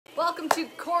Welcome to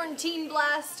Quarantine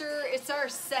Blaster. It's our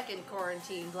second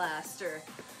Quarantine Blaster.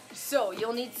 So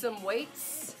you'll need some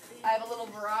weights. I have a little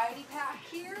variety pack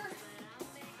here.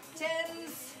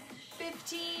 10s,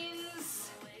 15s,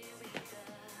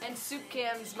 and soup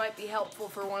cans might be helpful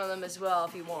for one of them as well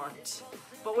if you want.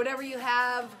 But whatever you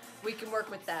have, we can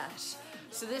work with that.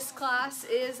 So this class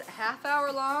is a half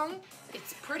hour long.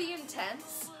 It's pretty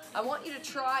intense. I want you to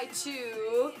try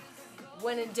to,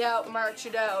 when in doubt, march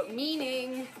it out.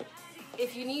 Meaning,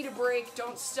 if you need a break,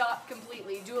 don't stop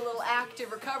completely. Do a little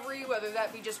active recovery, whether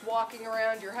that be just walking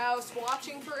around your house,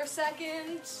 watching for a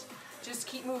second. Just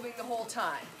keep moving the whole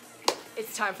time.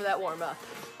 It's time for that warm-up.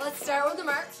 Let's start with the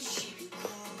march.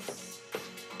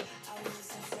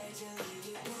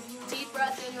 Deep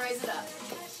breath in, raise it up.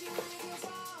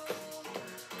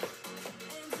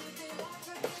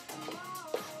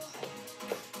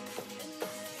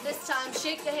 This time,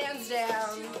 shake the hands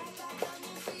down.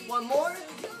 One more.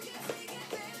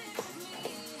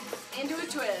 Into a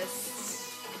twist.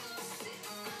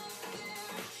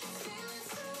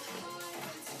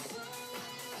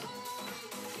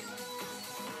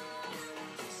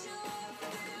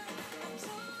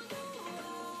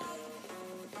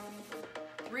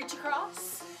 Reach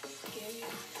across.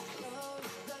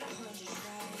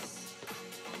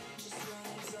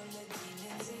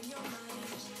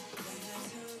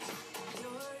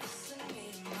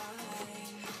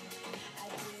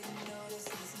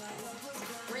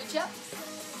 Reach up.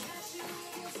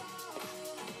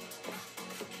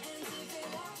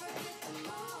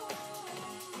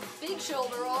 Big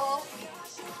shoulder roll.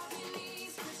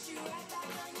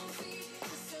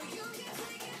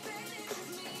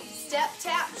 Step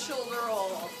tap shoulder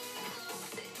roll.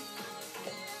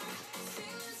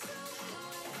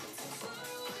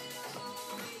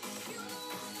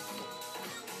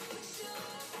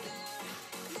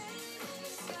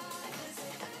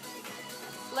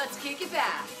 Let's kick it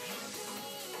back.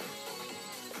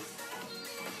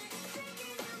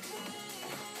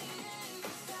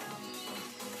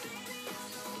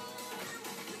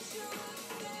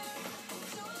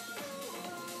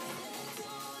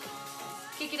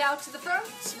 Kick it out to the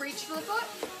front, reach for the foot.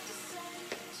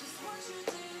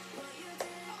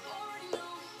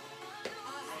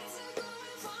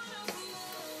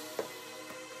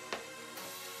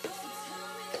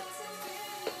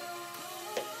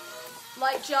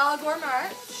 Light jog or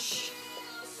march.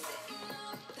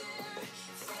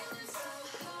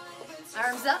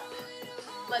 Arms up.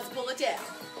 Let's pull it down.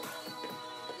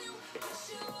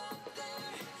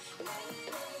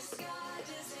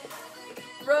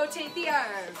 Rotate the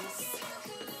arms.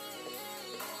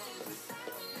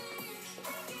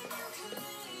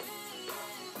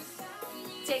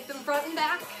 Take them front and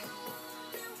back.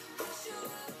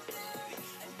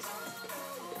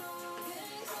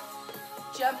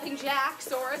 Jumping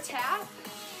jacks or a tap.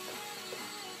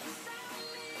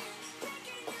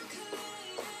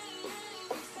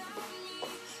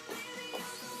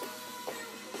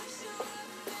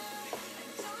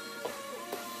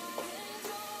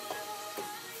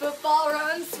 Football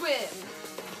run, swim.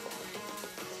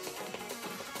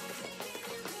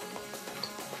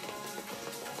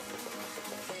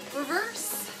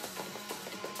 Reverse.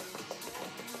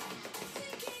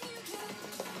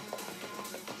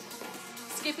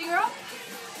 Skipping rope.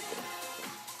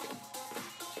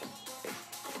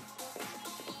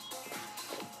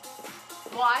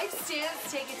 Wide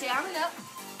stance, take it down and up.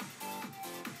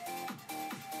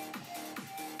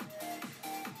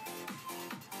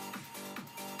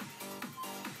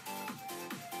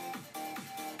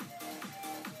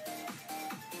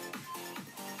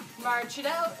 March it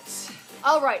out.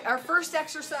 All right, our first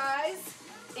exercise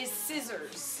is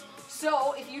scissors.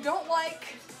 So if you don't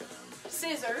like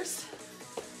scissors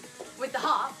with the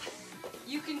hop,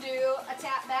 you can do a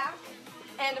tap back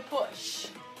and a push.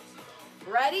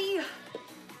 Ready,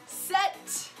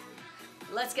 set,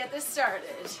 let's get this started.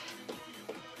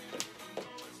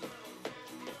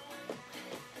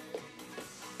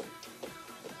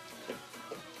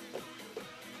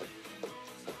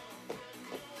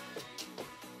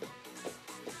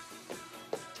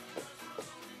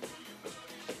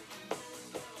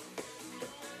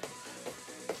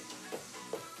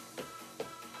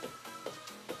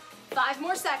 Five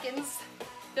more seconds,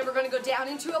 then we're going to go down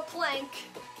into a plank.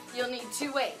 You'll need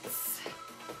 2 weights.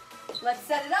 Let's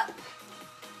set it up.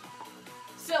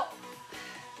 So,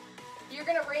 you're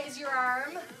going to raise your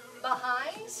arm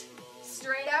behind,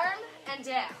 straight arm, and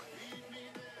down.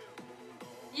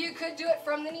 You could do it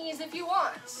from the knees if you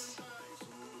want.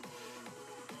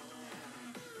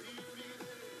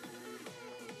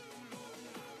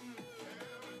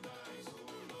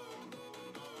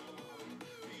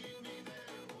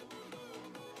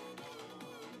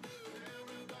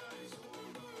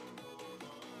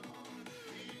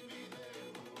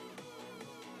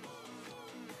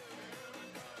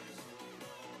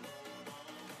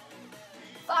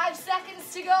 5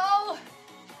 seconds to go.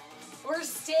 We're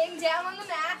staying down on the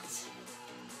mat.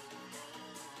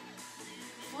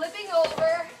 Flipping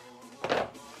over.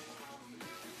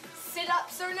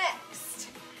 Sit-ups are next.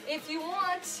 If you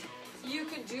want, you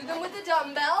could do them with a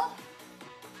dumbbell,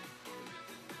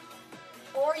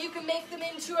 or you can make them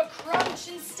into a crunch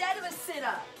instead of a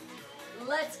sit-up.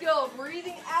 Let's go.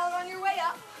 Breathing out on your way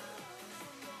up.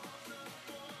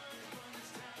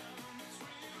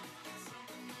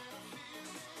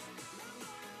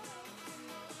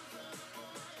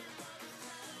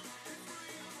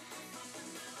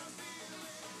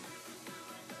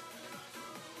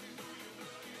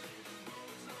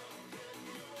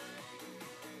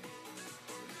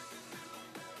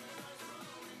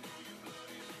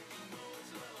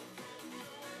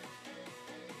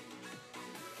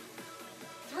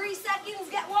 Seconds,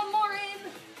 get one more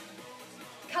in.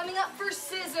 Coming up for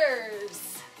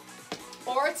scissors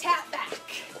or a tap back.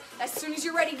 As soon as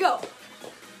you're ready, go.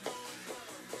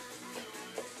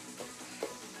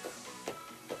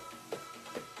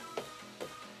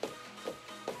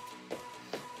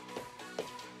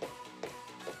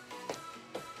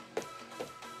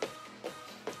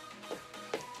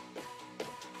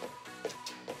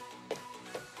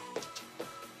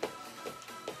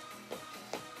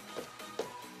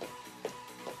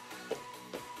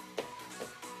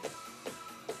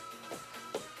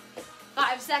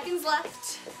 Seconds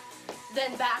left,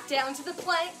 then back down to the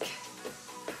plank.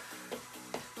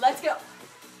 Let's go.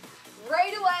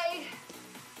 Right away,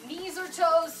 knees or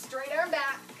toes, straight arm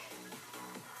back.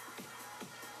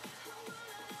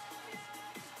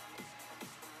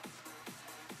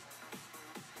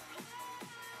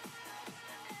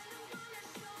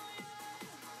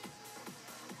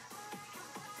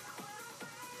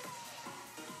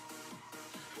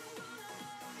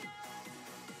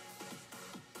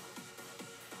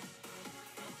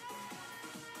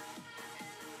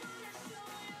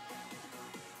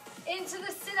 Into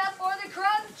the sit-up or the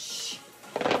crunch.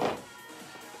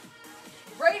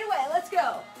 Right away, let's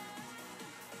go.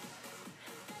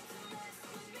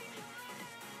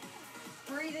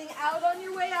 Breathing out on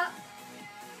your way up.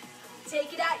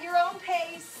 Take it at your own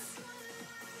pace.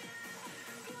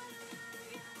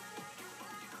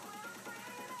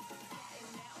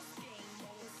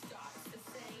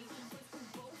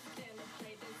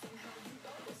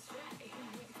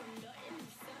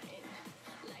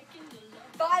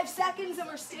 Seconds and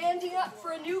we're standing up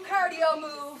for a new cardio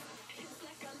move.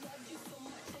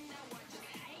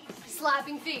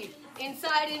 Slapping feet.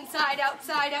 Inside, inside,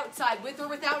 outside, outside. With or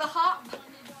without a hop.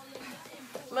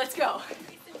 Let's go.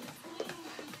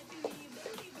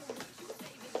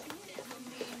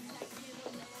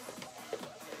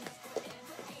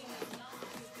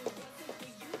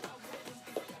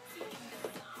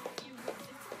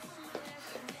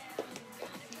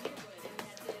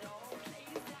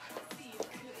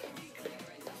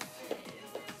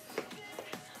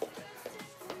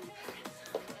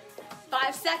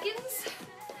 Seconds,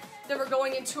 then we're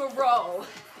going into a row.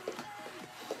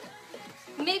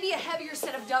 Maybe a heavier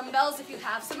set of dumbbells if you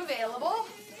have some available.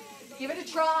 Give it a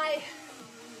try.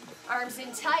 Arms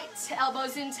in tight,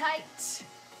 elbows in tight.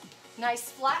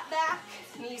 Nice flat back,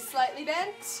 knees slightly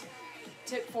bent.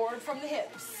 Tip forward from the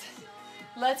hips.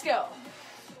 Let's go.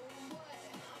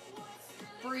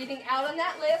 Breathing out on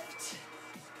that lift.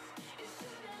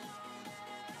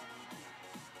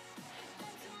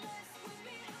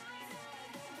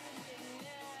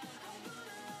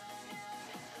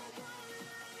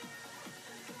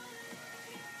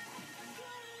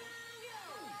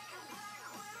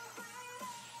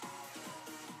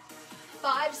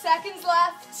 Five seconds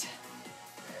left.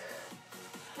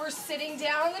 We're sitting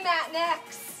down on the mat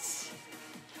next.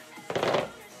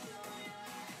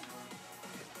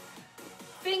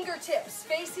 Fingertips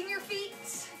facing your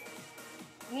feet.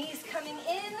 Knees coming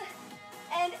in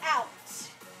and out.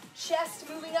 Chest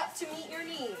moving up to meet your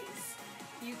knees.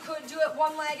 You could do it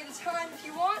one leg at a time if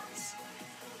you want.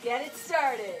 Get it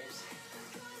started.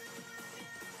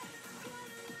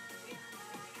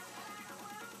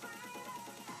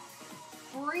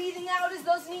 Breathing out as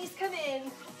those knees come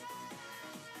in.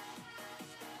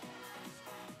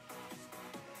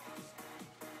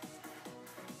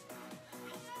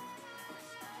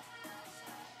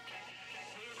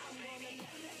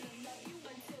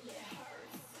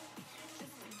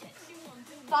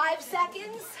 Five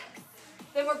seconds.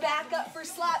 Then we're back up for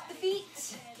slap the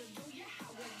feet.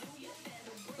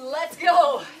 Let's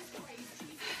go.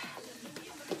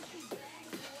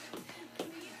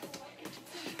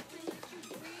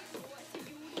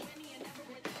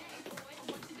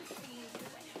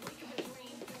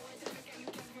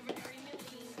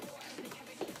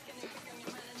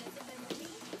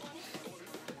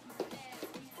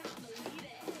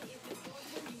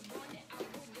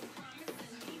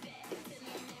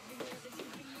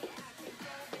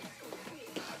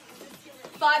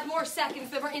 5 more seconds,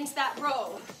 then we're into that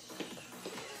row.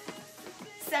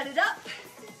 Set it up.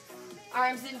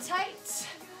 Arms in tight.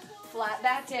 Flat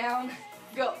back down.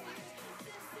 Go.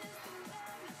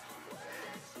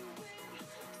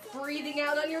 Breathing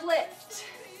out on your lift.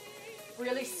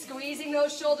 Really squeezing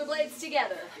those shoulder blades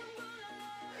together.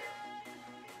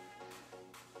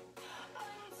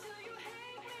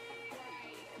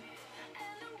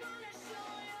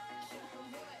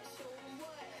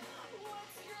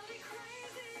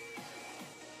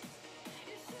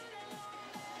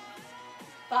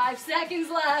 Five seconds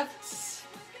left.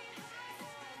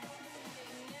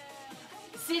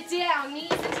 Sit down, knees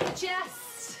into the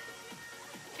chest.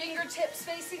 Fingertips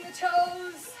facing the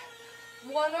toes.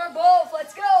 One or both,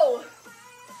 let's go.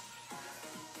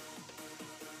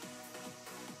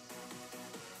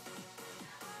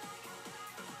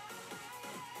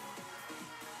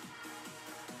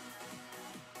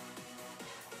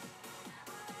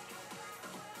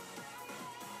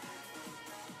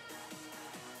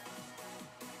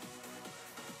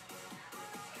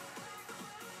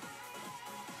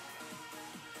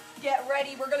 Get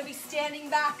ready, we're gonna be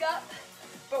standing back up,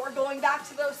 but we're going back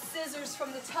to those scissors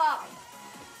from the top.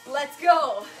 Let's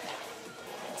go.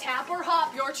 Tap or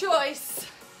hop, your choice.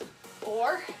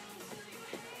 Or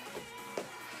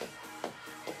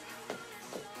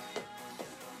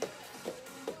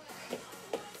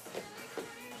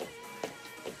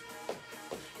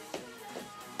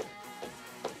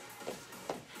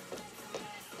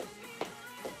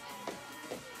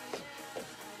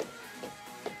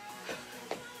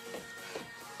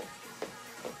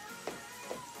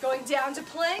going down to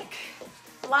plank,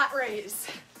 lat raise.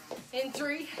 In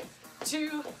 3,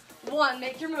 2, 1,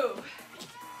 make your move.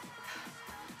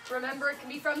 Remember, it can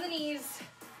be from the knees.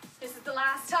 This is the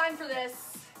last time for this.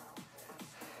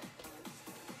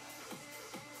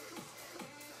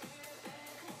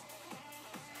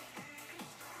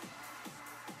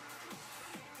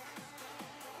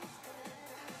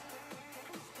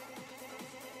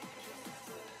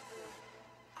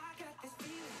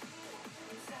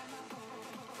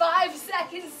 Five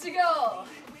seconds to go.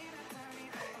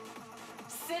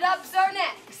 Sit-ups are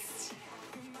next.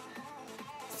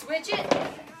 Switch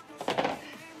it.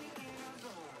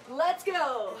 Let's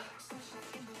go.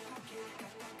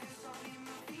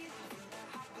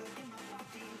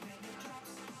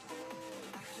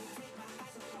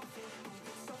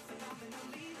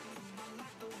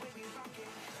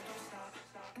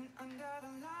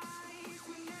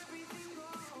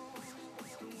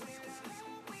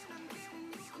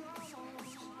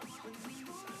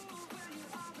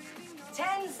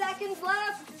 Seconds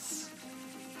left.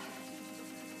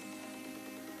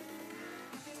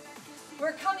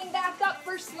 We're coming back up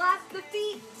for slap the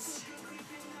feet.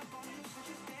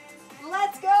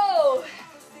 Let's go.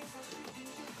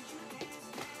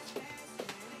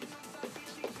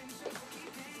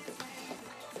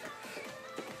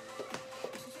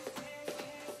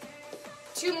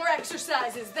 Two more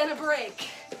exercises, then a break.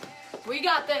 We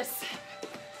got this.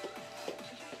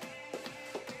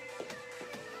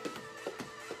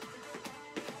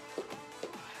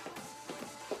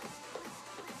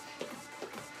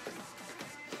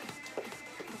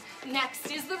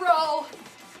 Next is the row.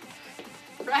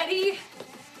 Ready?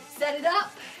 Set it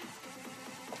up.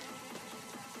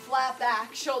 Flat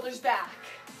back, shoulders back.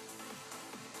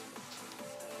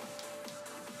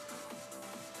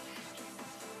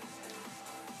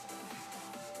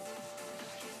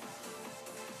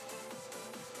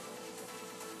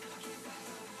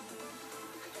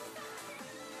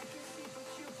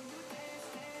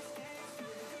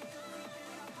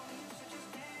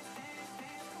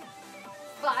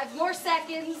 Five more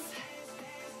seconds.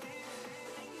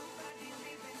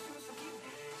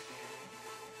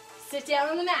 Sit down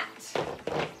on the mat.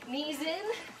 Knees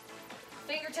in,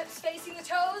 fingertips facing the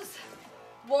toes.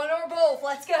 One or both,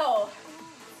 let's go.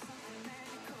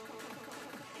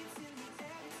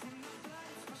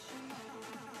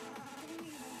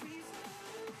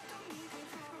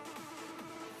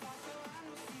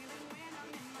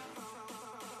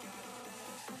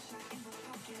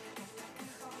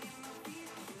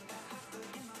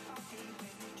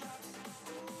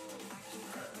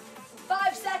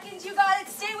 You got it,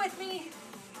 stay with me.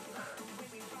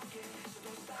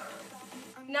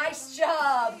 Nice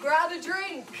job, grab a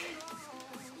drink.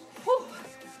 Whew.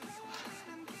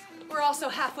 We're also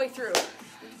halfway through.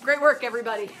 Great work,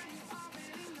 everybody.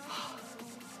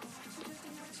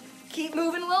 Keep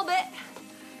moving a little bit.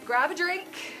 Grab a drink.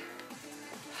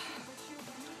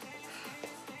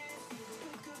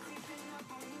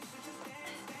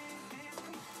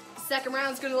 Second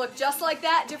round's gonna look just like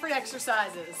that, different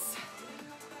exercises.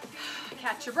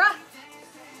 Catch your breath.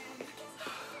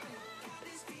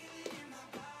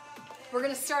 We're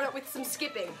gonna start out with some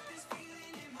skipping.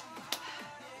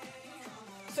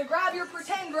 So grab your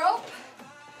pretend rope,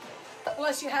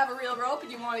 unless you have a real rope and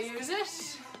you want to use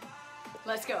it.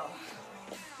 Let's go.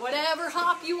 Whatever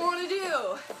hop you want to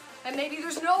do. And maybe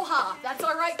there's no hop, that's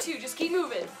all right too, just keep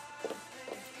moving.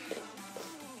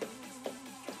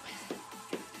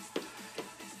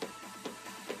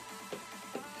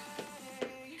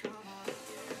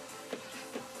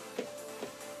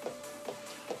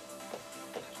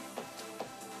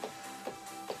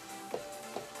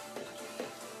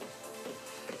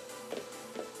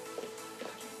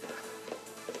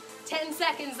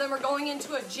 Seconds, then we're going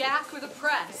into a jack with a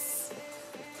press.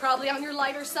 Probably on your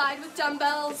lighter side with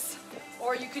dumbbells,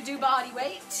 or you could do body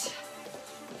weight.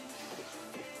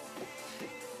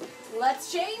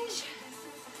 Let's change.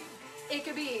 It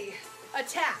could be a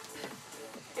tap.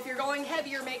 If you're going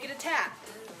heavier, make it a tap.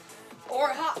 Or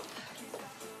a hop.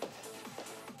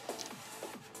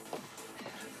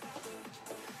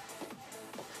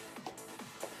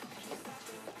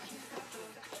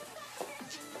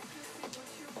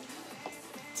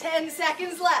 10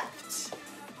 seconds left.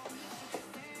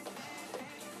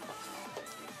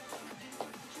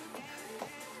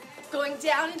 Going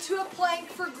down into a plank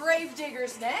for grave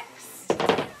diggers next.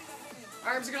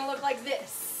 Arms are gonna look like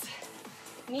this.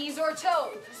 Knees or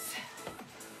toes.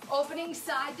 Opening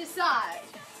side to side.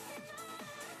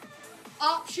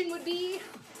 Option would be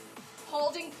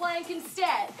holding plank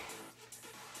instead.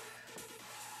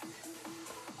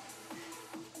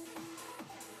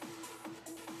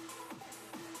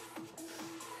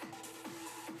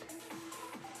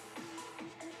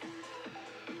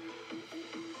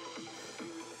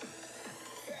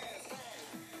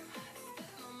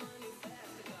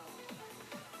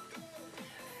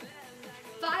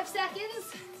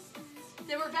 Seconds,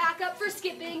 then we're back up for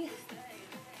skipping.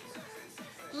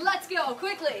 Let's go,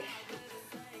 quickly.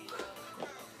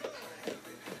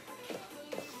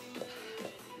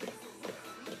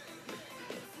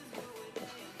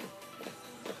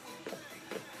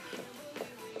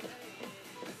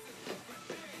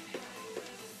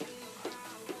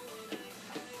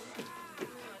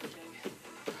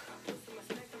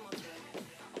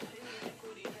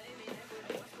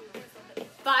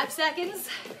 Five seconds.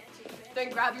 Then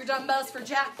grab your dumbbells for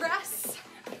jack press.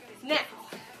 Now,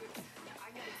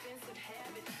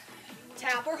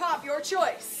 tap or hop, your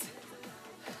choice.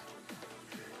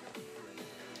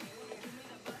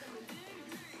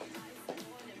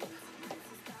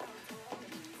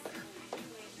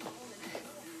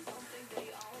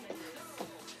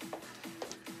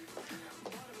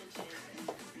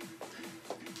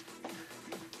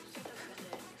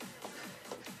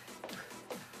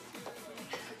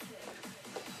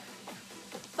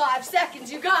 Five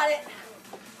seconds, you got it.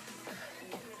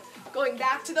 Going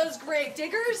back to those grave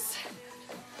diggers.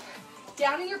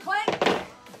 Down in your plank.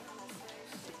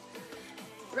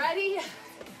 Ready?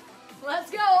 Let's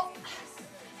go.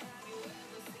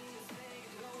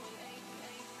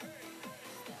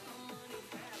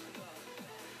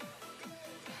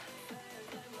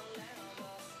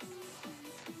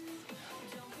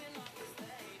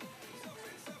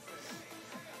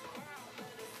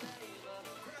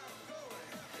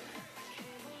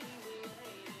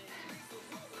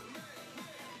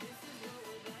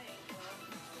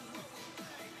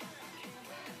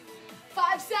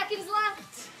 Seconds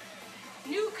left.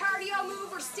 New cardio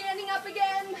move, we're standing up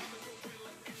again.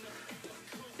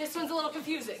 This one's a little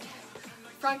confusing.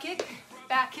 Front kick,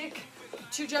 back kick,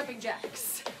 2 jumping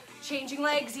jacks. Changing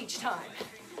legs each time.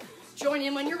 Join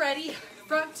in when you're ready.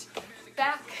 Front,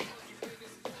 back,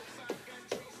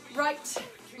 right,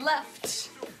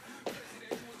 left,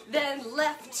 then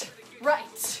left,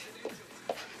 right.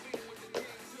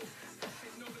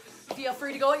 Feel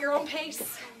free to go at your own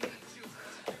pace.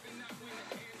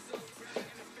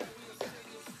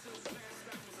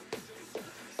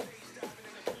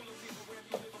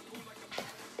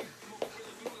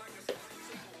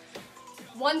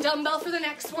 One dumbbell for the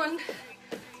next one,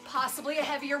 possibly a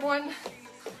heavier one.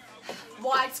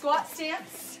 Wide squat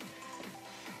stance.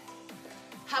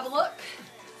 Have a look.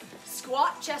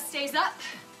 Squat, chest stays up.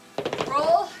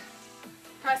 Roll,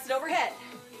 press it overhead.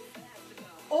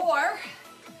 Or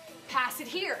pass it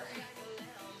here.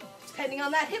 Depending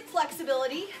on that hip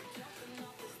flexibility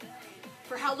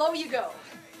for how low you go.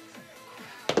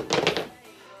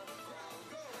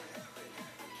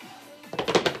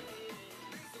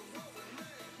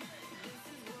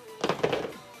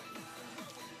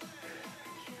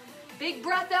 Big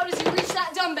breath out as you reach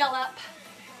that dumbbell up.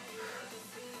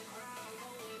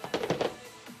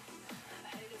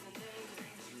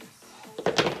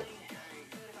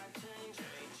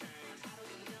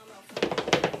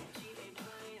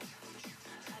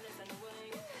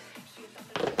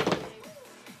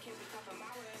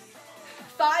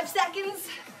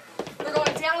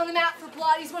 on the mat for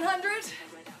Pilates 100.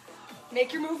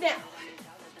 Make your move now.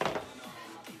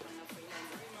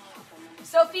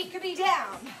 So feet could be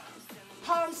down,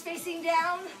 palms facing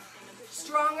down,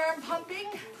 strong arm pumping.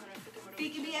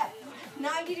 Feet can be at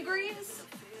 90 degrees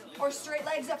or straight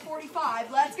legs at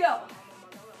 45. Let's go.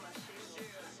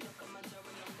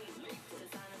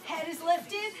 Head is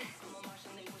lifted,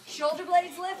 shoulder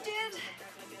blades lifted,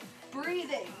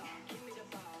 breathing.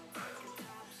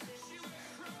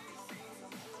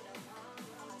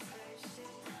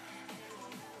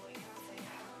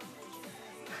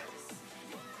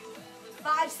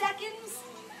 Five seconds,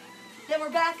 then we're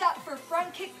back up for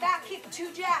front kick, back kick,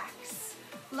 2 jacks.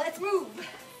 Let's move.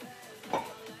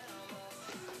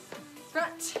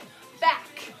 Front,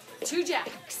 back, 2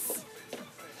 jacks.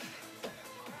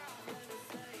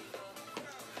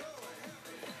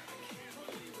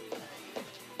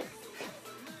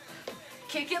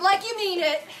 Kick it like you mean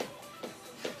it.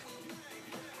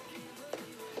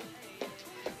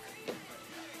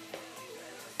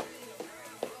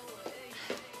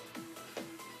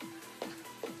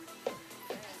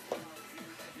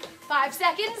 Five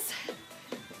seconds.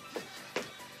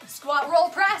 Squat, roll,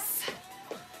 press.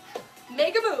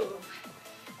 Make a move.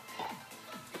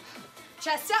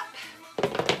 Chest up.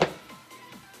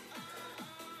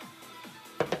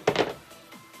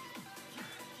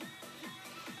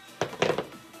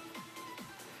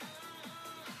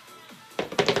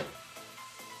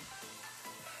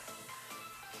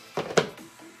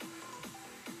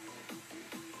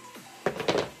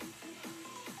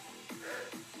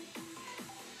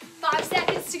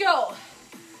 To go.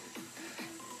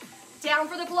 Down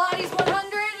for the Pilates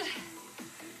 100.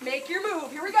 Make your move.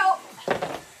 Here we go.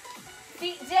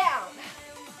 Feet down.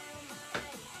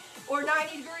 Or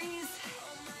 90 degrees.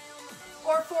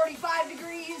 Or 45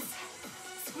 degrees.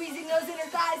 Squeezing those inner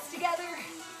thighs together.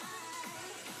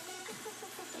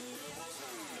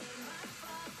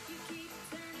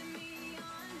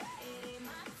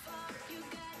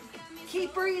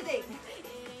 Keep breathing.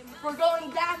 We're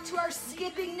going back to our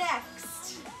skipping next.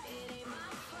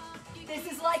 This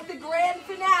is like the grand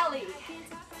finale.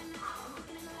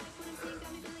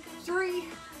 3,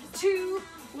 2,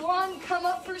 1, come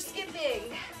up for skipping.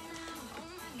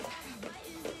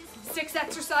 6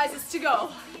 exercises to go.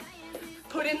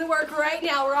 Put in the work right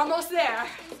now, we're almost there.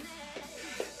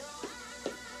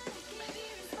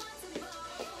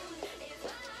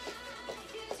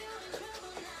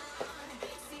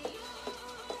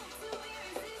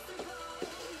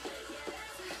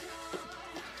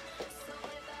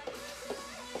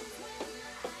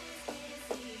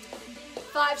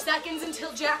 Five seconds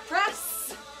until jack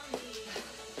press.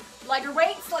 Lighter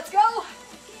weights, let's go.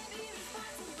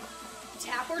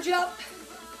 Tap or jump.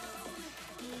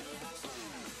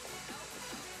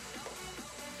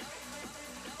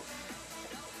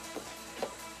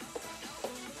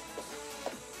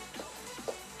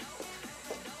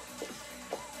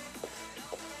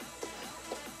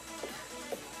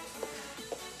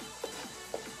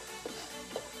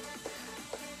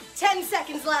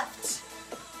 Seconds left.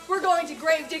 We're going to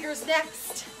grave diggers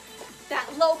next. That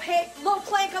low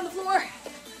plank on the floor.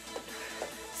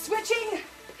 Switching.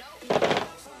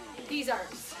 These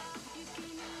arms.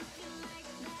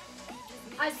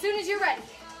 As soon as you're ready.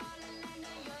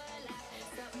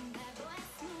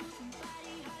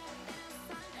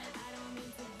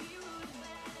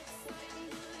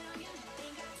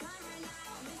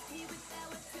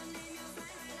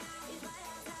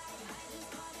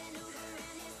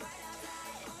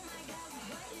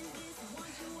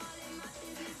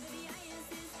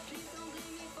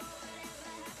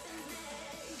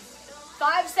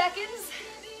 Five seconds,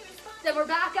 then we're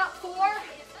back up 4,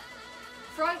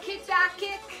 front kick, back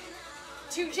kick,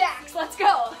 2 jacks, let's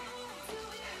go.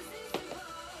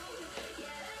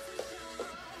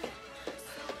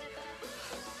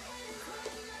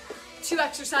 Two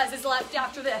exercises left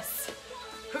after this.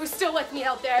 Who's still with me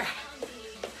out there?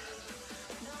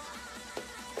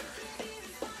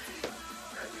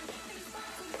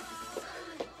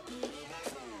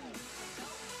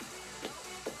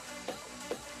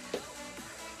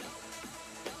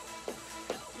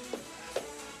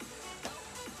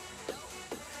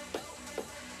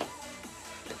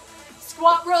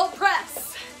 Squat, roll,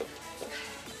 press.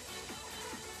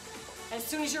 As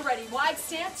soon as you're ready, wide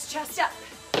stance, chest up.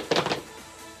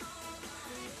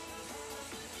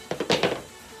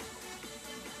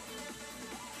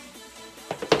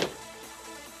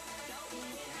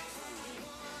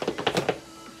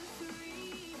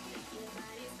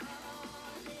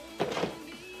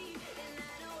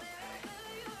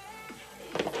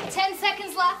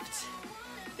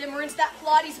 Then we're into that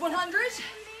Pilates 100.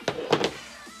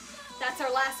 That's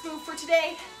our last move for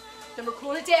today. Then we're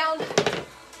cooling it down.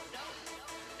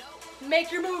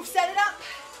 Make your move, set it up.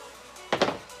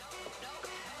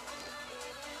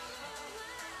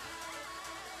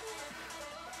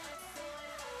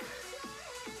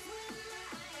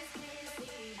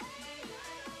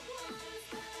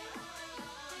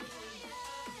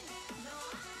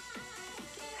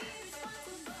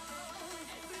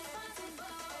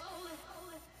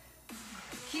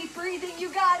 Keep breathing,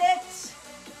 you got it.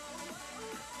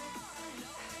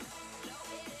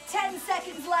 10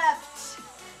 seconds left.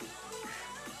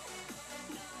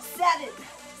 7,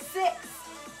 6,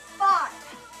 5,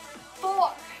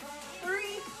 4, 3,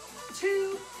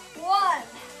 2, 1.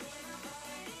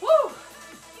 Woo!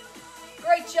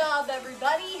 Great job,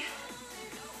 everybody.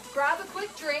 Grab a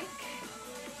quick drink.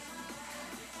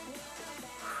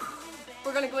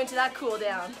 We're gonna go into that cool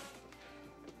down.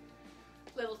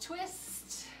 Little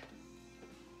twist.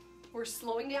 We're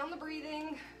slowing down the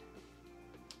breathing.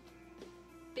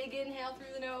 Big inhale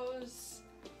through the nose.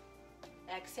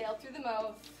 Exhale through the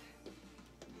mouth.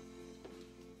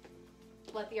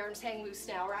 Let the arms hang loose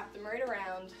now. Wrap them right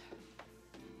around.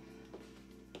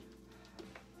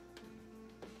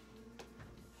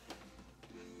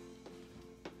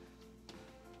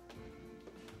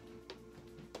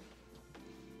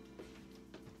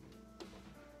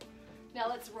 Now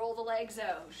let's roll the legs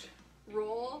out.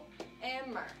 Roll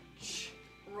and march.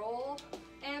 Roll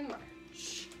and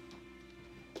march.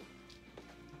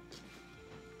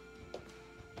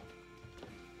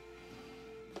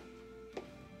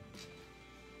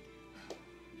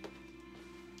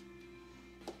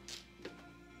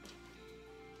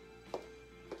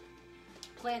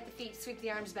 Plant the feet, sweep the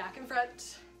arms back in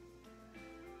front.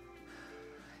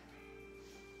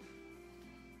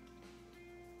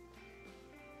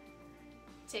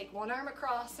 Take one arm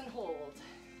across and hold.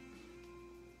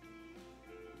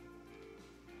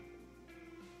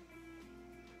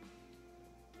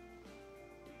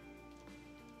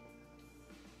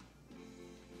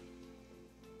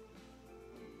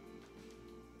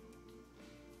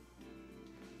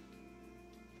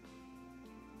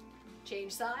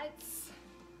 Change sides.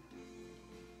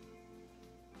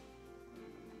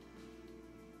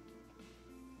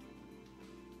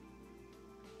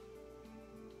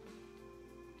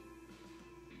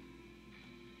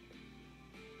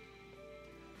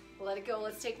 Let it go.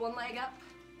 Let's take one leg up.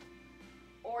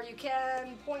 Or you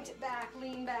can point it back,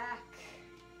 lean back.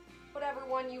 Whatever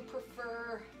one you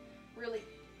prefer. Really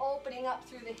opening up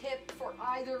through the hip for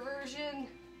either version.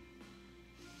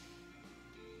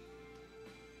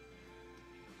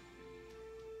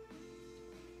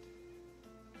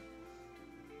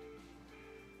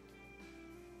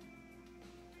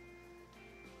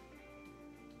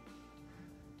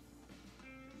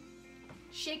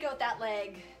 Shake out that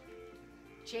leg.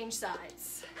 Change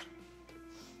sides.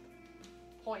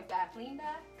 Point back, lean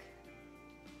back,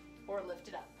 or lift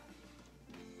it up.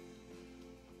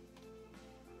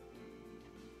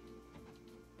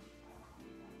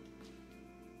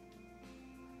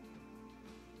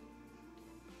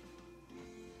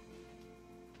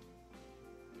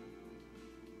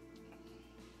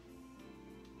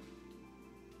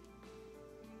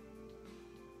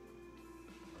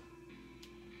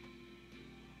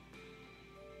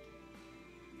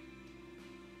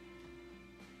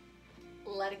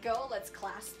 Let it go. Let's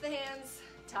clasp the hands,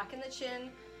 tuck in the chin,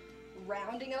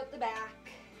 rounding out the back.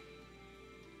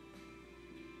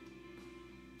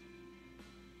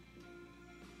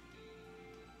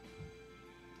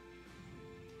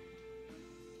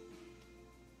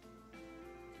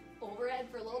 Overhead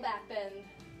for a little back bend.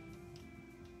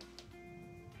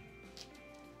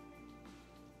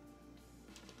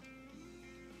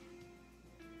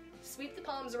 Sweep the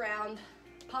palms around,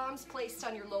 palms placed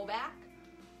on your low back.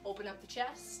 Open up the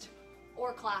chest,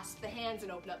 or clasp the hands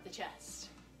and open up the chest.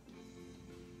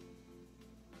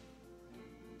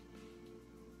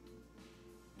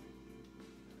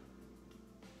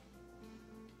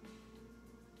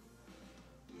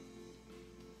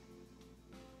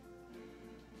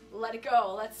 Let it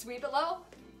go. Let's sweep it low.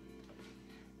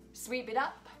 Sweep it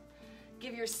up.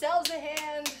 Give yourselves a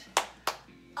hand.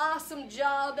 Awesome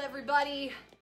job, everybody.